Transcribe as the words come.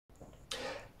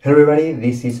Hello everybody,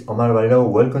 this is Omar Valero.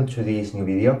 Welcome to this new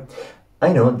video.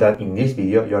 I know that in this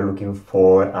video you are looking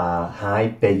for a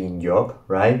high-paying job,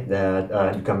 right?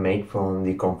 That you can make from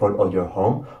the comfort of your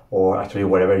home or actually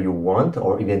wherever you want,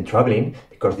 or even traveling,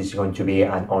 because this is going to be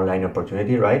an online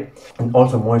opportunity, right? And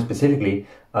also more specifically,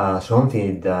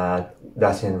 something that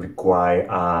doesn't require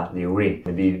a degree,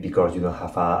 maybe because you don't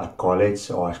have a college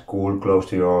or a school close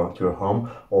to your home,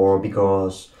 or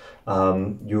because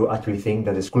you actually think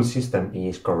that the school system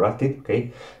is corrupted,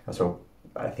 okay? So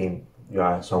I think you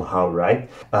are somehow right.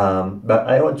 But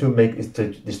I want to make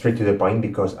it straight to the point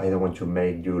because I don't want to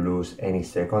make you lose any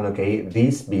second, okay?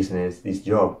 This business, this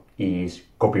job is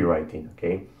copywriting,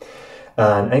 okay?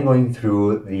 And I'm going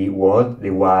through the what, the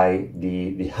why,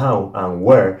 the how, and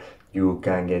where you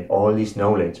can get all this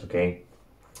knowledge, okay?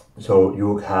 So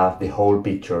you have the whole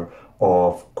picture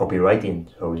of copywriting,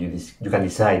 so you can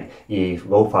decide if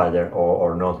go further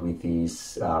or not with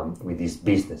this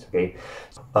business, okay?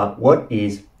 What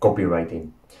is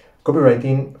copywriting?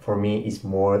 Copywriting for me is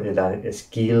more than a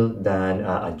skill than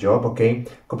a job, okay?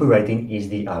 Copywriting is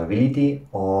the ability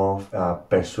of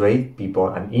persuade people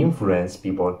and influence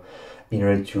people in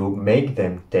order to make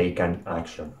them take an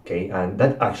action, okay? And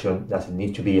that action doesn't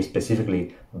need to be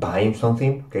specifically buying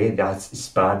something, okay? That's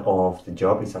part of the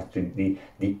job. It's actually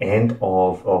the end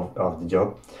of the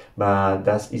job, but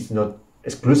that is not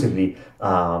exclusively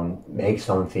make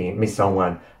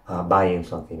someone buying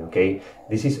something, okay?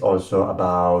 This is also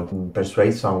about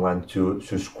persuade someone to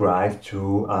subscribe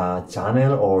to a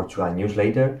channel or to a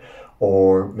newsletter,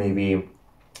 or maybe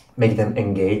make them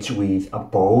engage with a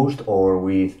post or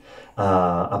with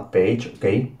a page,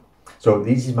 okay? So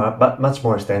this is much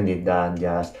more extended than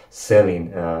just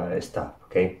selling stuff,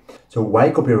 okay? So why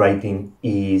copywriting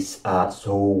is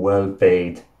so well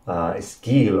paid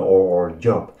skill or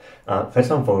job? First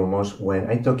and foremost, when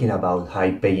I'm talking about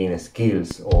high-paying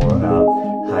skills or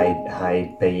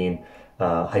high-paying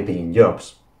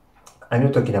jobs, I'm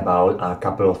not talking about a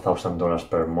couple of $1,000s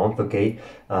per month, okay?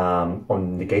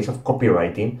 On the case of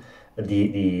copywriting,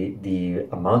 the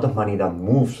amount of money that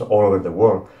moves all over the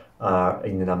world are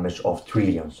in the numbers of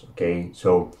trillions, okay?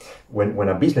 So when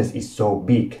a business is so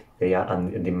big, okay,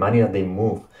 and the money that they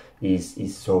move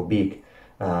is so big,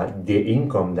 the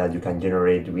income that you can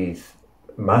generate with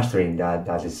mastering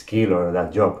that skill or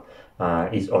that job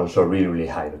is also really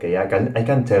high, okay? I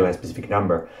can tell a specific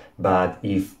number, but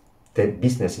if the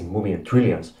business is moving in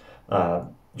trillions,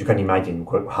 you can imagine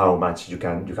how much you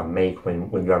can make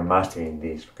when you are mastering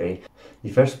this, okay? The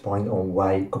first point on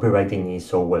why copywriting is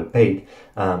so well paid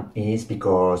is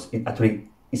because it actually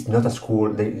is not a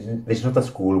school. There's not a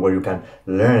school where you can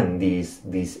learn this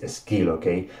skill,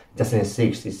 okay? It doesn't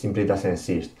exist. It simply doesn't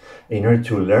exist. In order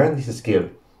to learn this skill,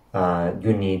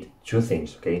 you need two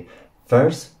things, okay?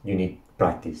 First, you need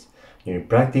practice. You need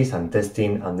practice and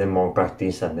testing, and then more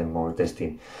practice, and then more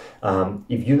testing.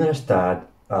 If you don't start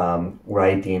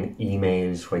writing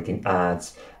emails, writing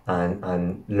ads,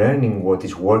 and learning what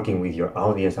is working with your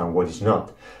audience and what is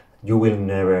not, you will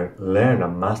never learn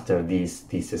and master this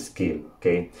skill,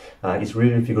 okay? It's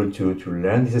really difficult to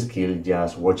learn this skill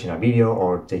just watching a video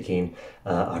or taking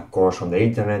a course on the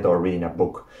internet or reading a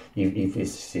book, if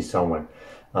it's somewhere.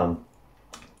 In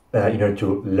order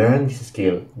to learn this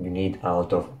skill, you need a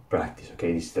lot of practice,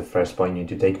 okay? This is the first point. You need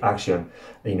to take action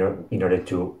in order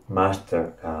to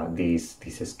master this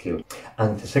skill.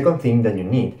 And the second thing that you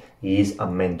need is a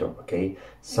mentor, okay?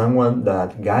 Someone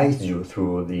that guides you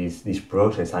through this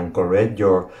process and correct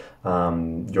your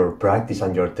practice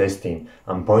and your testing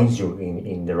and points you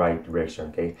in the right direction,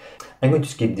 okay? I'm going to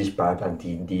skip this part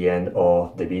until the end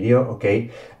of the video, okay?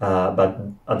 But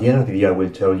at the end of the video, I will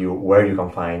tell you where you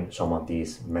can find some of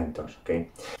these mentors, okay?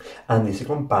 And the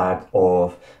second part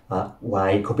of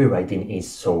why copywriting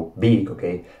is so big,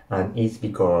 okay? And it's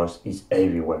because it's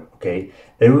everywhere, okay?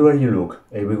 Everywhere you look,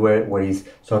 everywhere where is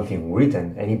something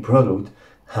written, any product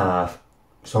have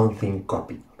something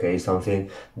copied, okay? Something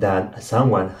that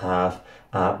someone have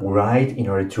write in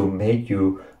order to make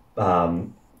you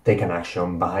take an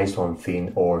action, buy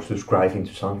something, or subscribe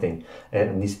into something.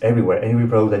 And it's everywhere. Any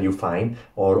product that you find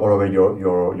all over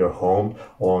your home,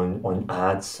 on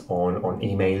ads, on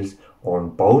emails,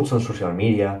 on posts on social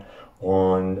media,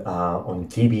 on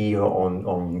TV,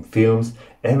 on films,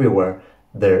 everywhere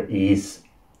there is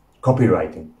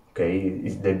copywriting, okay?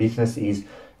 The business is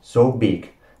so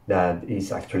big that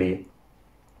is actually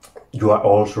you are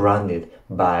all surrounded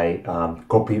by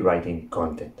copywriting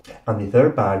content. And the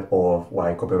third part of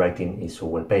why copywriting is so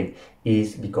well paid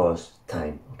is because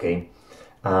time, okay?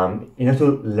 In order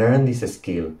to learn this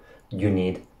skill, you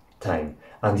need time.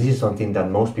 And this is something that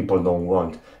most people don't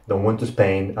want to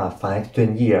spend 5 to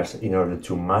 10 years in order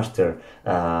to master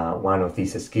one of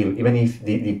these skills, even if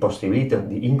the possibility,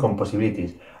 the income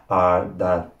possibilities are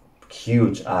that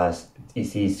huge as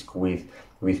it is with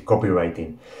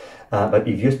copywriting. But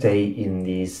if you stay in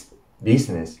this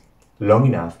business long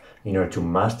enough in order to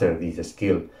master this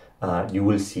skill, you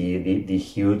will see the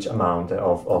huge amount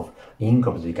of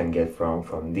income that you can get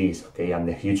from this, okay, and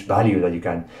the huge value that you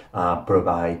can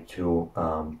provide to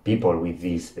people with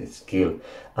this skill.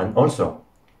 And also,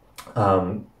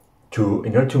 in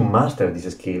order to master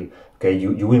this skill, okay,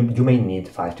 you may need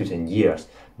 5 to 10 years,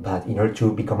 but in order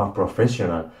to become a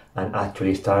professional and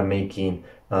actually start making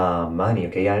money,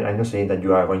 okay, I'm not saying that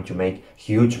you are going to make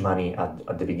huge money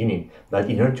at the beginning, but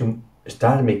in order to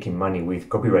start making money with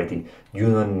copywriting,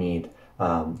 you don't need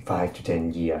 5 to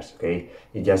 10 years, okay?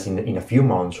 It just in a few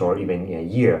months or even in a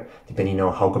year, depending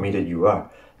on how committed you are,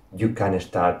 you can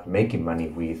start making money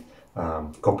with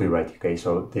copywriting, okay?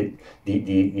 So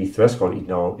the threshold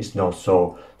is not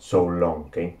so long,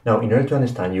 okay? Now, in order to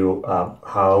understand you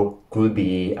how could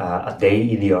be a day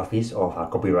in the office of a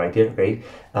copywriter, okay?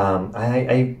 I'm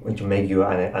going to make you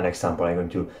an example. I'm going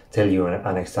to tell you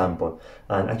an example.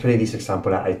 And actually, this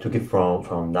example, I took it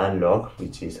from Dan Lok,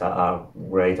 which is a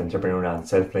great entrepreneur and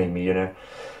self-made millionaire.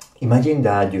 Imagine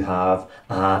that you have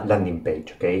a landing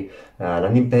page, okay?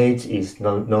 Landing page is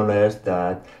no less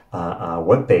than a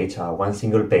web page, one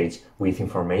single page with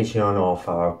information of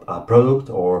a product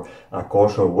or a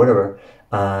course or whatever,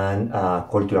 and a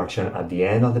call to action at the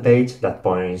end of the page that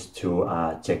points to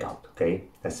checkout, okay?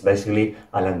 That's basically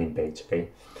a landing page, okay?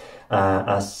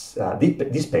 This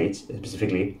page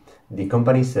specifically, the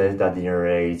company says that it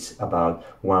generates about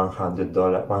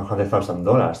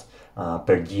 $100,000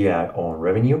 per year on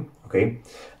revenue, okay?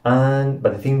 But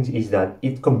the thing is that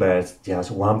it converts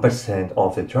just 1%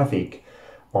 of the traffic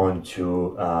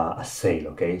onto a sale,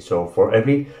 okay? So for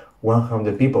every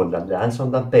 100 people that lands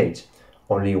on that page,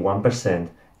 only 1%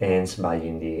 ends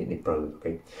buying the product,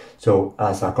 okay? So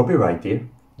as a copywriter,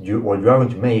 what you are going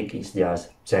to make is just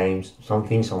change some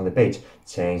things on the page,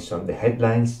 change some the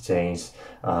headlines, change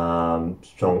some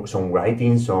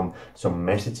writing, some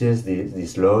messages, the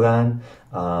slogan,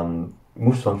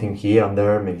 move something here and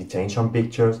there, maybe change some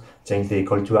pictures, change the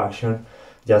call to action,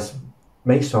 just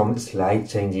make some slight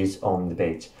changes on the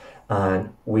page. And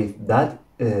with that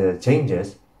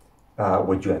changes,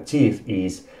 what you achieve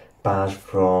is pass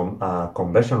from a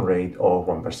conversion rate of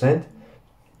 1%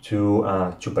 to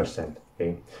 2%.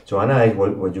 Okay? So analyze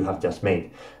what you have just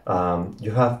made.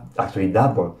 You have actually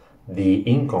doubled the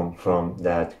income from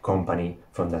that company,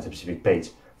 from that specific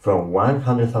page. From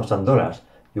 $100,000,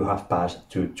 you have passed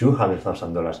to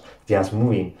 $200,000, just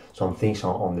moving some things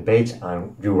on the page,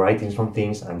 and you writing some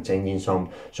things and changing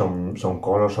some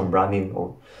colors, some branding,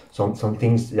 or some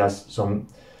things, just some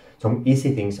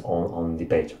easy things on the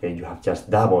page. Okay, you have just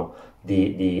doubled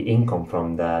the income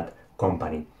from that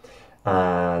company.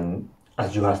 And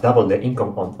as you have doubled the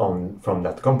income from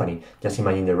that company, just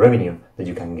imagine the revenue that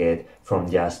you can get from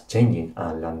just changing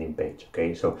a landing page.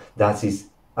 Okay, so that is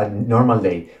a normal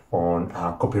day on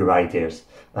a copywriter's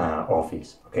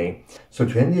office. Okay, so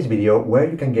to end this video, where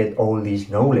you can get all this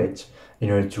knowledge in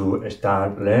order to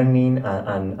start learning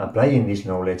and applying this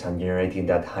knowledge and generating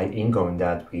that high income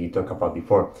that we talked about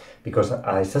before. Because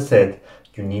as I said,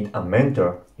 you need a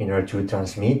mentor in order to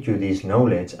transmit you this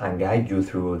knowledge and guide you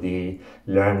through the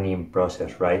learning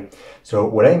process, right? So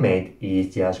what I made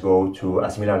is just go to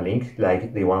a similar link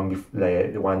like the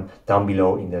one down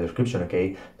below in the description,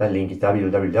 okay? That link is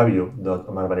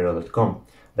www.omarvalero.com.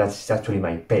 That's actually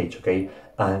my page, okay?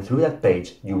 And through that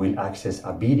page, you will access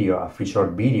a free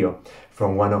short video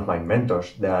from one of my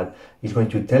mentors that is going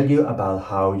to tell you about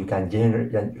how you can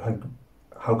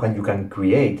you can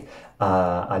create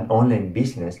an online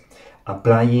business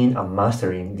applying and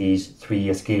mastering these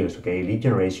 3 skills, okay? Lead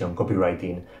generation,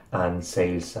 copywriting, and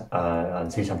sales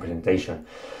and presentation.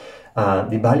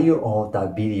 The value of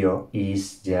that video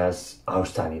is just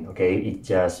outstanding, okay? It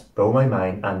just blew my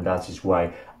mind, and that is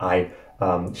why I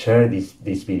share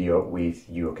this video with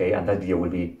you, okay? And that video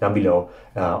will be down below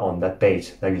on that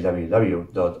page,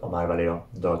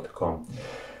 www.omarvalero.com.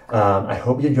 I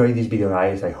hope you enjoyed this video,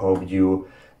 guys. I hope you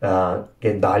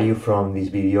get value from this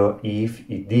video. If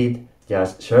it did,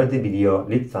 just share the video,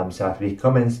 leave thumbs up, leave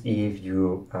comments if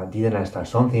you didn't understand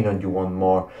something and you want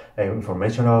more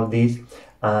information about this,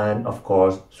 and of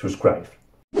course, subscribe.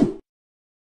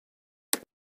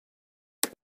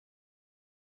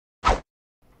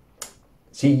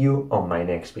 See you on my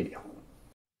next video.